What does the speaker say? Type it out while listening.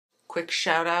Quick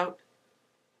shout out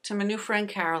to my new friend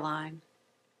Caroline.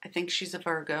 I think she's a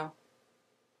Virgo.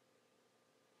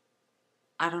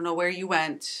 I don't know where you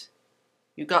went.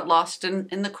 You got lost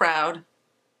in the crowd.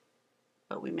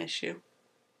 But we miss you.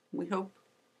 We hope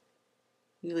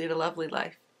you lead a lovely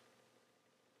life.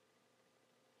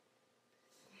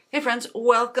 Hey friends,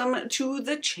 welcome to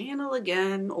the channel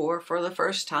again, or for the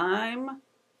first time.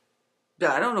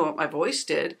 I don't know what my voice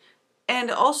did. And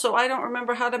also, I don't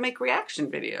remember how to make reaction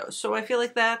videos, so I feel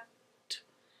like that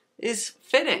is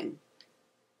fitting.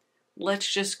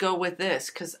 Let's just go with this,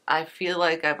 because I feel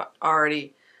like I've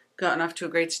already gotten off to a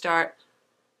great start.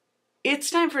 It's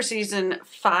time for season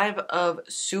 5 of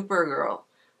Supergirl.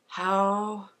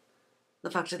 How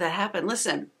the fuck did that happen?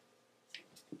 Listen,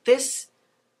 this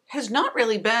has not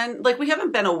really been, like, we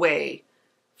haven't been away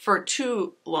for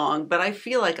too long, but I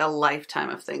feel like a lifetime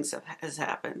of things has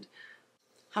happened.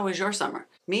 How was your summer?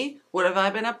 Me? What have I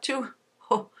been up to?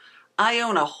 Oh, I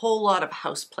own a whole lot of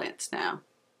houseplants now.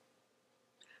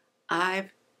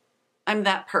 I'm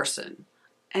that person,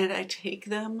 and I take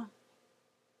them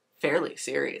fairly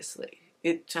seriously.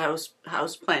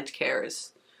 Houseplant care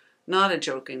is not a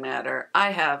joking matter.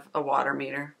 I have a water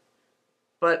meter.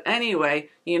 But anyway,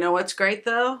 you know what's great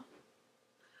though?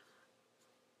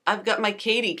 I've got my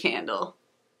Katie candle,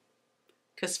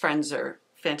 because friends are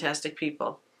fantastic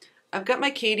people. I've got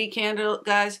my Katie candle,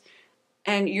 guys,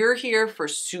 and you're here for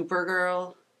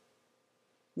Supergirl,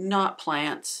 not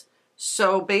plants.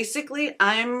 So basically,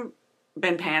 I've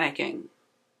been panicking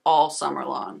all summer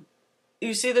long.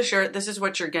 You see the shirt? This is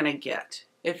what you're gonna get.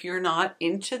 If you're not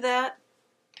into that,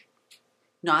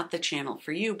 not the channel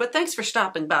for you, but thanks for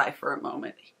stopping by for a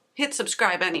moment. Hit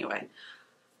subscribe anyway.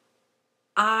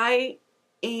 I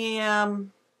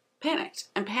am panicked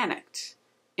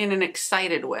in an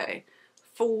excited way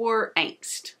for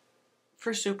angst,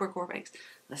 for Supergirl angst.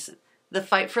 Listen, the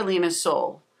fight for Lena's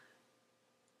soul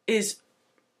is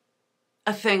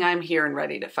a thing I'm here and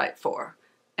ready to fight for,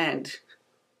 and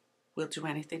we'll do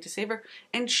anything to save her.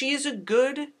 And she is a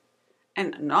good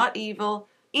and not evil,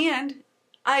 and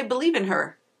I believe in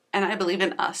her, and I believe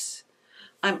in us.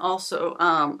 I'm also,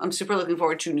 I'm super looking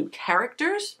forward to new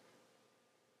characters,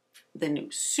 the new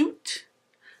suit,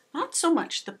 not so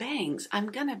much the bangs. I'm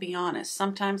gonna be honest,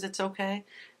 sometimes it's okay,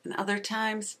 and other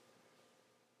times,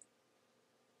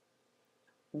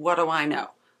 what do I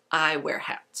know? I wear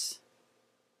hats.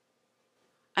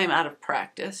 I'm out of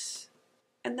practice,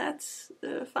 and that's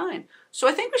fine. So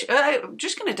I think I'm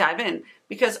just gonna dive in,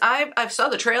 because I saw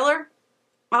the trailer,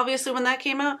 obviously, when that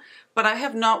came out, but I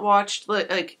have not watched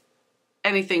like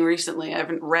anything recently. I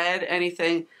haven't read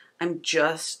anything. I'm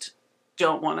just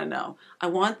don't want to know. I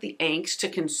want the angst to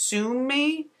consume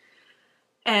me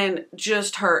and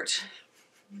just hurt,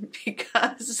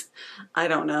 because I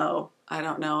don't know.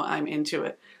 I'm into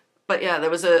it. But yeah,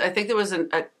 I think there was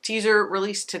a teaser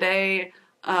released today.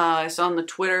 I saw on the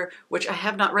Twitter, which I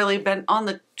have not really been on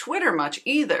the Twitter much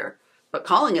either, but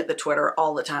calling it the Twitter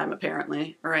all the time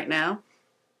apparently right now.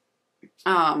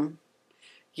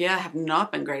 Yeah, I have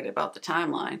not been great about the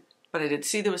timeline, but I did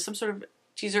see there was some sort of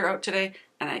teaser out today,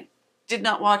 and I did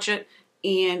not watch it,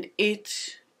 and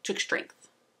it took strength.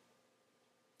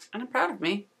 And I'm proud of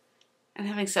me. And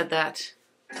having said that,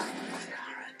 Kara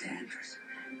Danvers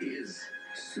is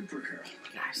Supergirl.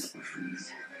 Guys,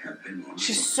 Have been long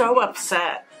she's so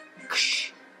upset. I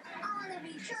want to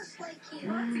be just like you.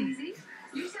 That's easy.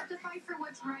 You just have to fight for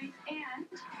what's right and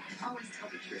always tell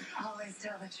the truth. Always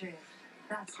tell the truth.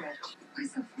 That's rich. Why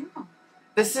so formal?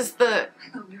 This is the... I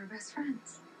thought we were best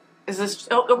friends. Is this...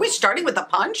 Oh, are we starting with the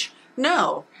punch?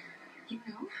 No. You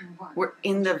know what? We're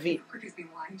in the V... Courtney's been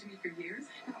lying to me for years.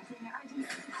 No,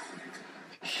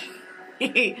 I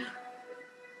didn't.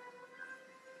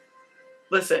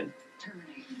 Listen.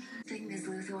 Terminate. Thing, Ms.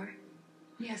 Luthor?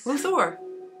 Yes. Luthor.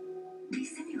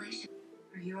 These simulations.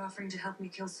 Are you offering to help me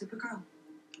kill Supergirl?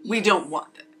 We don't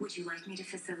want it. Would you like me to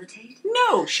facilitate?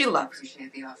 No, she I loves it.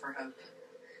 appreciate the offer, Hope.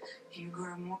 You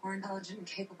grow more intelligent and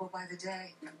capable by the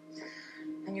day.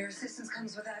 And your assistance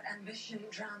comes without ambition,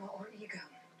 drama, or ego.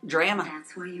 Drama.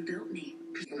 That's why you built me.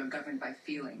 People are governed by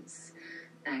feelings.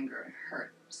 Anger,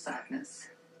 hurt, sadness.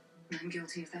 I'm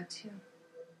guilty of that too.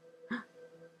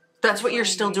 That's what you're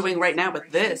still doing right now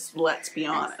with this, let's be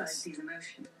honest. These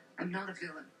emotions. I'm not a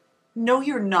villain. No,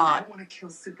 you're I not. don't want to kill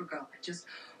Supergirl. I just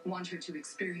want her to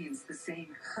experience the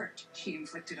same hurt she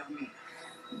inflicted on me.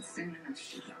 And soon enough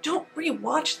she will. Don't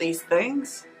rewatch these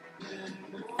things.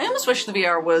 I almost wish the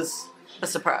VR was a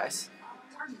surprise.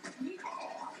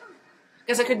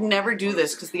 Because I could never do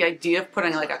this, because the idea of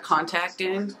putting like a contact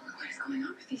in What is going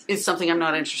on with these is something I'm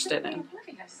not interested in.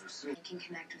 I can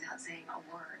connect without saying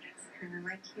a word. It's kind of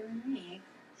like you and me.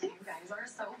 There you go.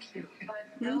 so cute, but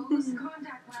those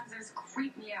contact lenses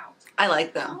creep me out. I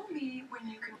like them. Tell me when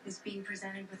you can is being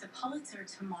presented with a Pulitzer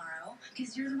tomorrow,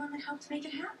 because you're the one that helped make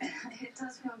it happen. It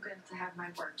does feel good to have my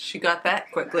work. She got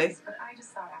that quickly. But I just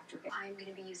thought after I'm going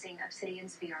to be using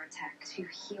Obsidian's VR tech to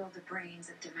heal the brains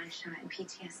of dementia and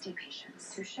PTSD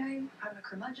patients. Touche. I'm a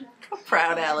curmudgeon. How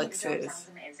proud Alex That is. sounds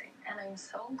amazing, and I'm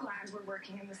so glad we're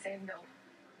working in the same building.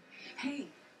 Hey,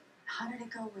 how did it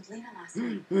go with Lena last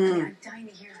night? I'm dying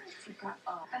to hear if you got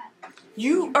bet.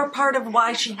 You are part of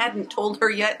why she hadn't told her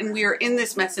yet, and we are in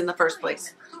this mess in the first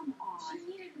place. Come on. She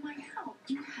needed my help.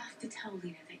 You have to tell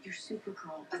Lena that you're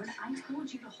Supergirl. When I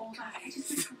told you to hold off, I just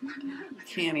did one night. I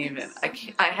can't even.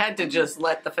 I had to just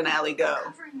let the finale go.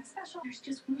 Covering the special. There's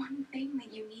just one thing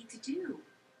that you need to do.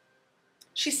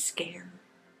 She's scared.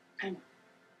 I know.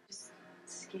 Just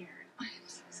scared. I am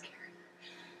so scared.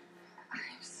 I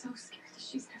am so scared that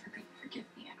she's never going to forgive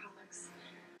me, Alex.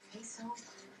 Okay, so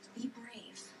be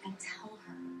brave and tell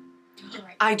her. You're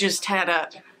right. I just had a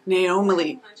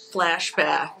Naomi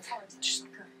flashback. Just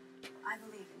I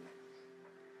believe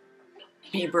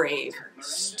in you. be brave.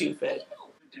 Stupid.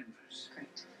 Denver's. Great.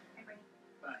 Hey, Brady.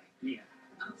 Bye. Yeah.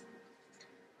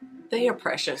 They are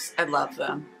precious. I love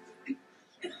them.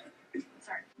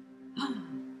 Sorry.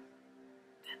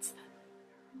 That's them.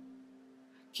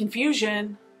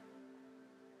 Confusion.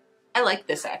 I like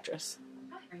this actress.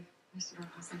 Hi, Mr.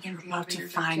 Rojas. We're about to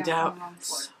find out.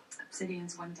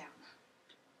 Obsidian's one down.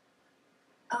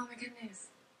 Oh my goodness.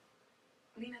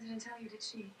 Lena didn't tell you, did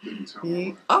she?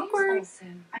 Awkward.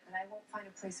 Listen, but I won't find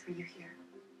a place for you here.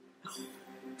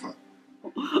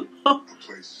 A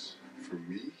place for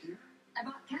me here? I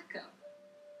bought Catco.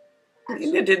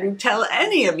 Lena didn't tell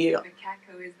any of you. But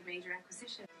Catco is the major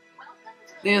acquisition.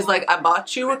 Lena's like, I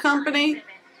bought you a company,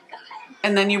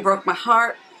 and then you broke my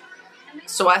heart,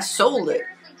 so I sold it.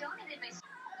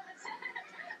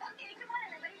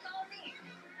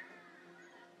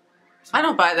 I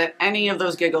don't buy that any of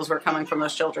those giggles were coming from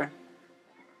those children.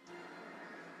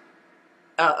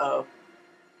 Uh-oh.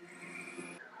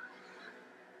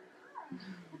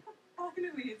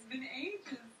 Finally, it's been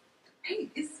ages. Hey,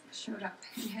 this showed up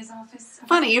in his office.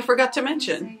 Funny, you forgot to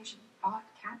mention. Saying she bought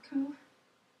Catco.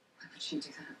 Why would she do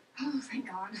that? Oh, thank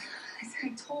God. I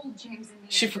told James and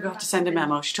Mia. She forgot to send a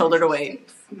memo. She told her to wait.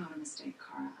 It's not a mistake,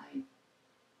 Cara. I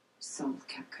sold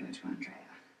Catco to Andrea.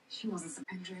 She wasn't.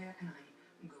 Andrea and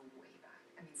I go way back.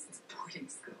 I mean, since boarding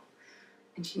school.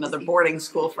 And she's Another the boarding only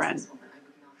school woman friend. that I would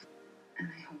not- And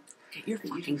I hope Get your that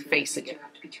you fucking don't feel face like you again.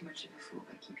 have to be too much of a fool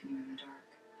by keeping you in the dark.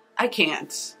 I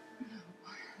can't. No,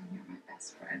 you're my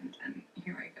best friend, and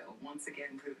here I go, once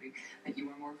again proving that you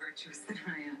are more virtuous than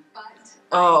I am. But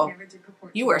Oh, I never did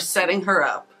purport you to are setting her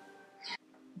up.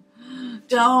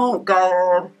 Don't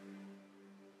go.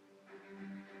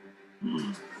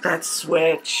 That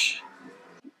switch.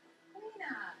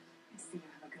 Lena! I see you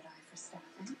have a good eye for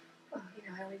staffing. Well, you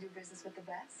know, I only do business with the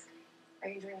best. Are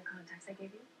you doing the contacts I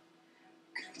gave you?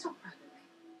 Could we talk privately?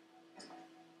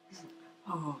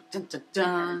 Oh, dun dun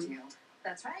dun.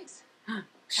 That's right.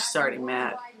 She's already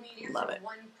mad. Love it.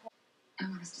 I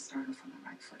want us to start off on the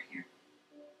right foot here.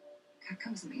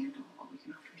 Catco's and the end all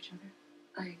looking after each other.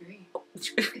 I agree.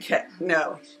 Okay,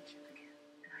 no. Relationship again.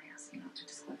 And I asked you not to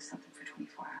disclose something for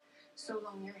 24 hours. So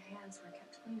long your hands were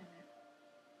kept clean of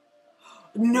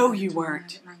it. No, you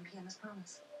weren't. At 9 p.m. as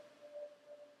promised.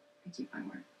 I keep my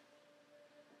word.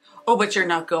 Oh, but you're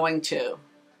not going to,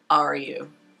 are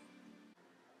you?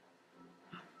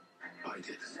 I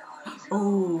did.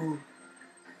 Oh.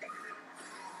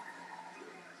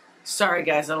 Sorry,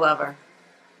 guys, I love her.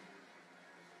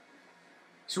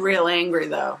 She's real angry,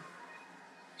 though.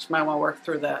 She might want to work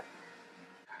through that.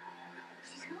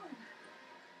 She's gone.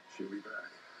 She'll be back.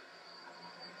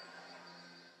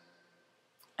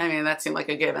 I mean, that seemed like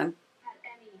a given. Had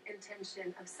any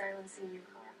intention of silencing you,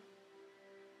 Cara.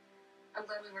 I'm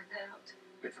glad we worked that out.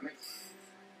 Good for me.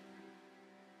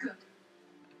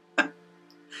 Good.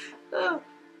 Oh.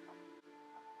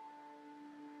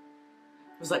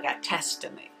 It was like a test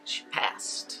in me. She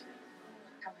passed.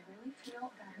 How I really feel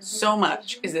about her. So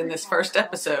much is in this first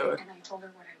episode. And I told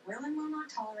her what I will and will not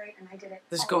tolerate, and I did it.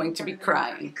 There's all going in to be front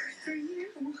of everybody. crying. Good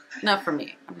for you. Not for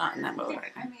me. I'm not in that mode Yeah,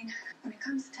 right I now. mean, when it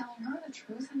comes to telling her the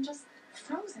truth, I'm just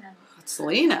frozen. It's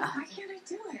Lena. Why can't I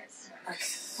do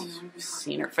it? You've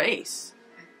seen her face.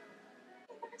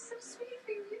 That's so sweet of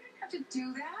you. You didn't have to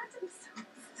do that. I'm so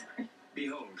sorry.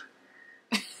 Behold.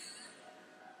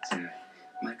 It's a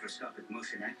microscopic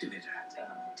motion activator.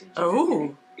 Did you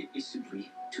Oh. It is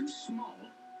simply too small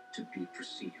to be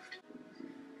perceived.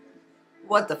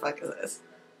 What the fuck is this?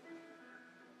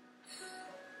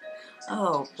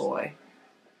 Oh, boy.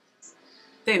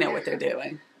 They know what they're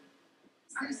doing.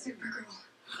 I'm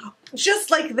Supergirl.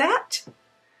 Just like that?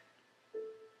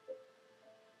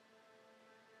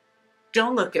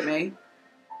 Don't look at me.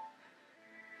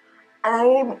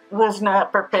 I was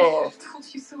not prepared. I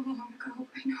told you so long ago.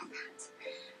 I know that.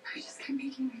 I just kept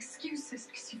making excuses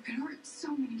because you've been hurt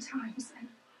so many times. And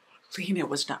Lena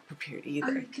was not prepared either.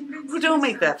 I convinced Oh, don't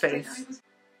make that myself face.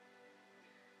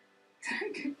 that I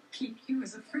could keep you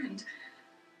as a friend.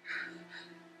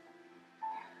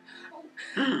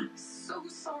 Oh, so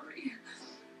sorry.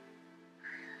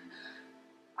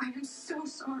 I am so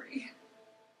sorry.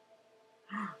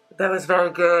 That was very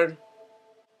good.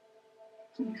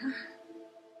 Lena,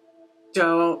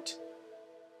 Don't.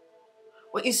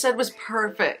 What you said was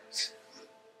perfect.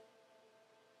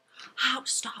 Oh,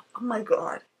 stop. Oh my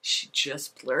God. She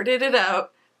just blurted it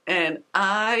out and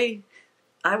I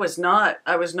was not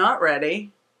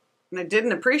ready and I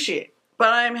didn't appreciate it. But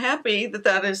I'm happy that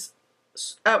that is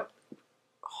out.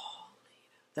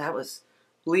 Oh,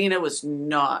 Lena was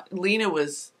not. Lena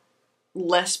was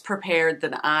less prepared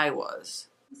than I was.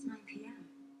 it's 9 p.m.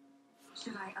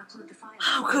 Should I upload the file?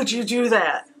 How could you do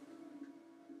that?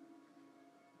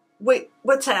 Wait,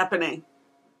 what's happening?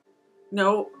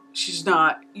 No, she's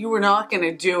not. You were not going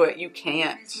to do it. You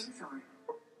can't. Where's Luthor?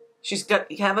 She's got,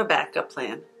 you have a backup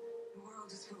plan. The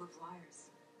world is full of liars.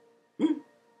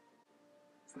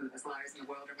 Some of the best liars in the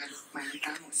world are members of my own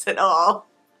family. Is it all?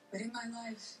 But in my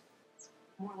life, it's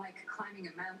more like climbing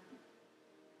a mountain.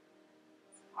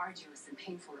 Arduous and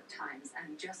painful at times,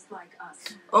 and just like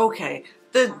us. Okay,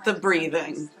 the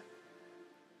breathing.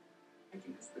 I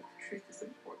think the truth is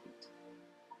important,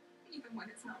 even when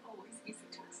it's not always easy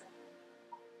to accept.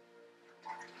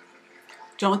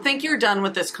 Don't think you're done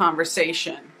with this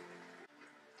conversation.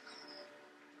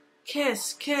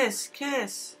 Kiss, kiss,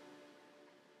 kiss.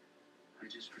 I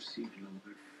just received an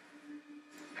alert.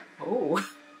 Oh.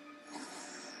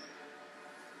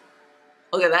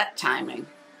 Look at that timing.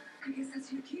 I guess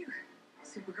that's your cue,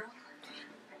 Supergirl.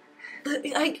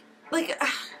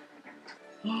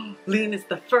 Lena's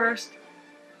the first.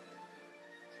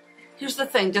 Here's the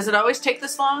thing. Does it always take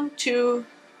this long to...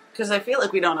 Because I feel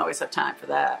like we don't always have time for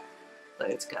that. But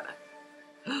it's gotta...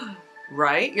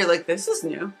 Right? You're like, this is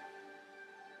new.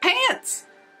 Pants!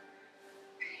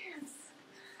 Pants.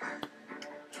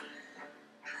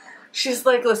 She's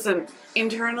like, listen,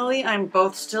 internally I'm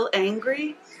both still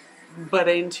angry, but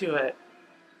into it.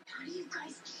 How do you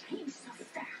guys change so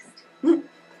fast?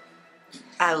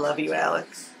 I love you,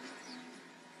 Alex.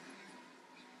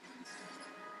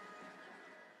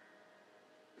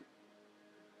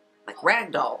 Like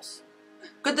rag dolls.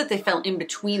 Good that they fell in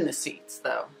between the seats,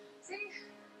 though. See?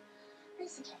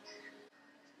 Piece of cake.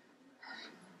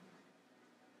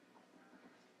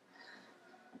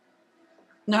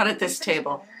 Not at this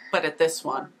table, but at this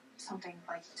one. Something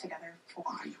like together for.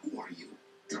 Why, who are you?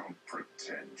 Don't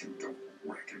pretend you don't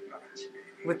recognize me.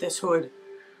 With this hood.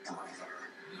 Brother.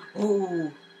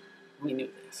 Ooh, we knew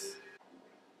this.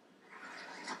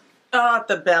 Oh, at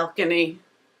the balcony.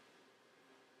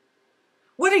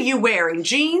 What are you wearing,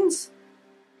 jeans?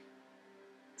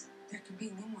 There can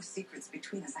be no more secrets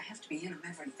between us. I have to be in on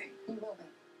everything. You will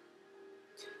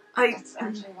be. That's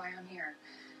actually why I'm here.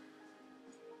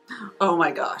 Oh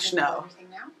my gosh, no. Everything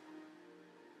now?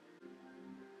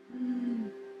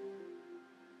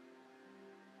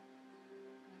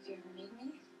 If you ever need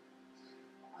me,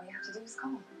 all you have to do is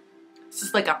call. This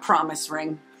is like a promise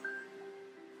ring.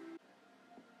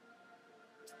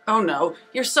 Oh no,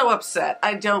 you're so upset.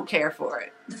 I don't care for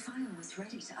it. The file was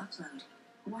ready to upload.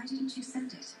 Why didn't you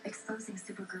send it? Exposing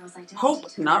Supergirl's identity. Hope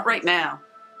to the not world. right now.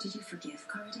 Did you forgive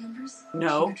Kara Danvers?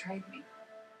 No. She betrayed me.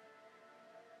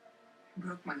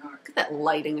 Broke my heart. Look at that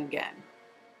lighting again.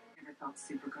 Never thought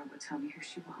Supergirl would tell me who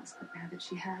she was, but now that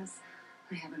she has,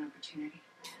 I have an opportunity.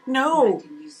 No. I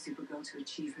can use Supergirl to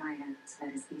achieve my ends.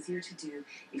 That is easier to do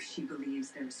if she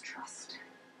believes there is trust.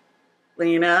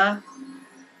 Lena.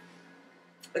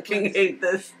 I fucking hate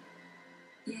this.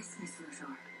 Yes, Miss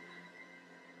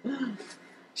Luthor.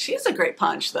 She has a great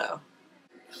punch, though.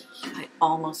 I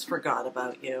almost forgot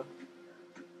about you.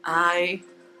 I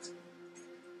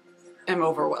am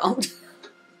overwhelmed.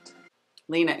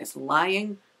 Lena is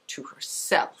lying to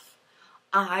herself.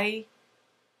 I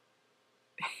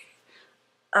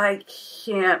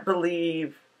can't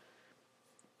believe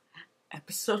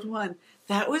episode 1.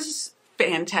 That was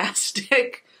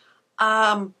fantastic.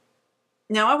 Now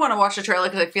I want to watch the trailer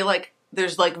because I feel like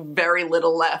there's like very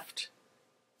little left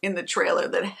in the trailer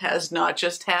that has not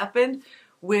just happened,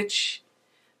 which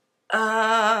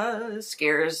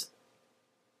scares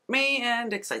me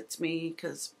and excites me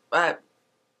because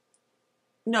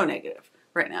no negative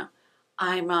right now.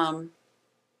 I'm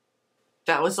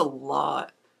That was a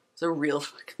lot. It's a real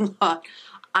fucking lot.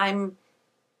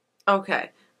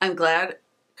 Okay. I'm glad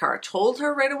Kara told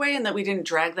her right away and that we didn't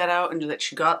drag that out and that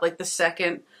she got like the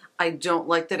second. I don't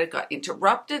like that it got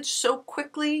interrupted so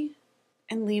quickly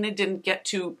and Lena didn't get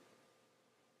to,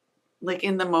 like,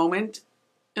 in the moment,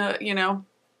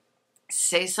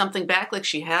 say something back. Like,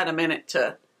 she had a minute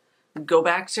to go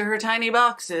back to her tiny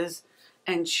boxes,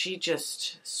 and she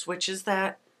just switches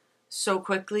that so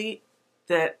quickly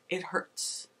that it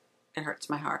hurts. It hurts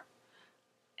my heart.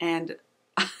 And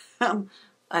that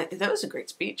was a great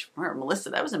speech from her. Melissa,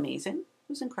 that was amazing. It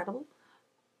was incredible.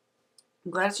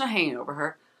 I'm glad it's not hanging over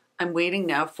her. I'm waiting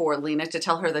now for Lena to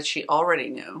tell her that she already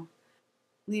knew.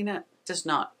 Lena does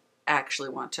not actually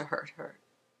want to hurt her.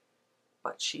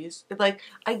 But she's, like,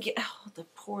 I get, the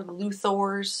poor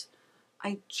Luthors.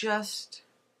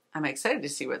 I'm excited to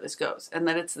see where this goes. And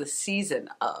then it's the season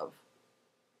of.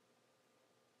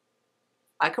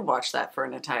 I could watch that for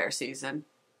an entire season.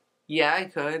 Yeah, I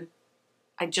could.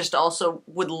 I just also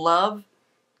would love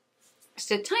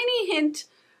just a tiny hint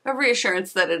of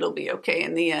reassurance that it'll be okay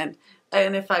in the end.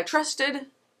 And if I trusted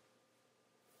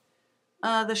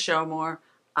the show more,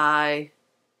 I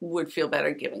would feel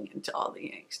better giving into all the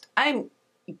angst. I'm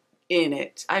in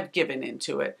it. I've given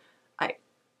into it.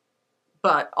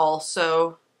 But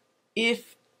also,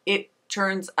 if it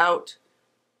turns out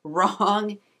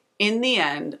wrong in the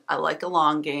end, I like a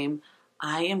long game.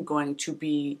 I am going to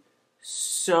be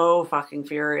so fucking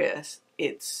furious.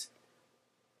 It's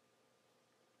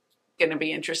going to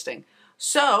be interesting.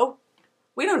 So,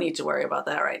 we don't need to worry about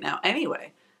that right now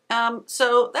anyway.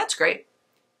 So, that's great.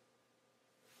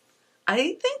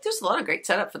 I think there's a lot of great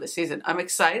setup for this season. I'm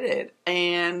excited,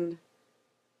 and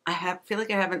I feel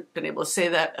like I haven't been able to say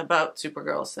that about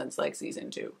Supergirl since like season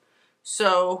 2.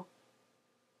 So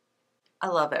I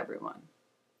love everyone.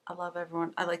 I love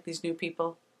everyone. I like these new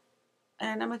people,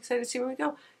 and I'm excited to see where we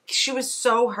go. She was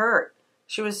so hurt.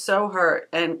 She was so hurt,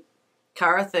 and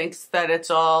Kara thinks that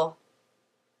it's all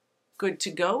good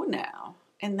to go now,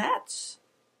 and they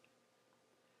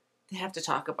have to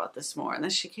talk about this more. And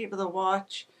then she gave her the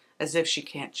watch. As if she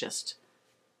can't just,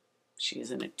 she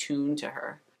isn't attuned to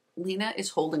her. Lena is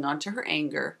holding on to her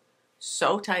anger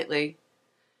so tightly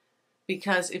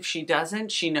because if she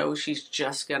doesn't, she knows she's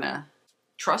just gonna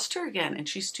trust her again, and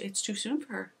it's too soon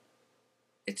for her.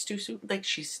 It's too soon. Like,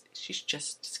 she's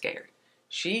just scared.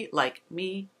 She, like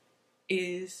me,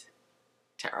 is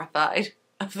terrified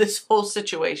of this whole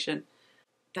situation.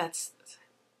 I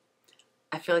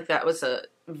feel like that was a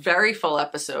very full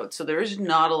episode, so there is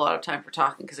not a lot of time for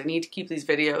talking because I need to keep these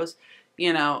videos,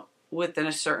 within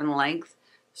a certain length.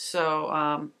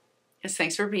 So, yes,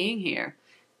 thanks for being here.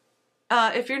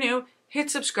 If you're new, hit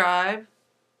subscribe.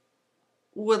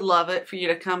 Would love it for you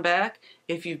to come back.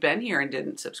 If you've been here and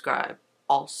didn't subscribe,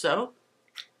 also.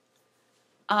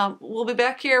 We'll be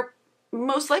back here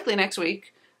most likely next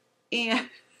week. And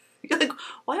you're like,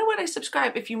 why would I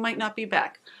subscribe if you might not be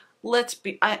back? Let's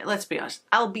be honest.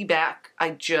 I'll be back. I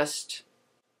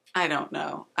don't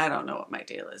know. I don't know what my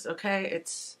deal is, okay?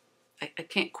 I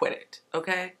can't quit it,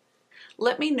 okay?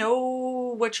 Let me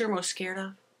know what you're most scared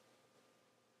of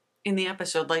in the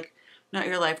episode. Like, not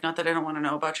your life. Not that I don't want to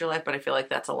know about your life, but I feel like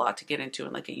that's a lot to get into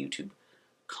in like a YouTube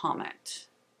comment.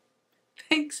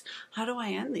 Thanks. How do I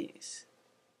end these?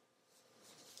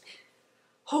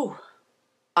 Oh.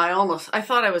 I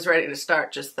thought I was ready to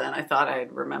start just then. I thought I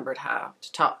had remembered how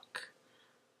to talk.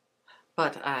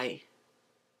 But I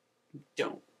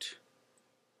don't.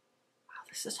 Wow,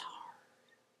 this is hard.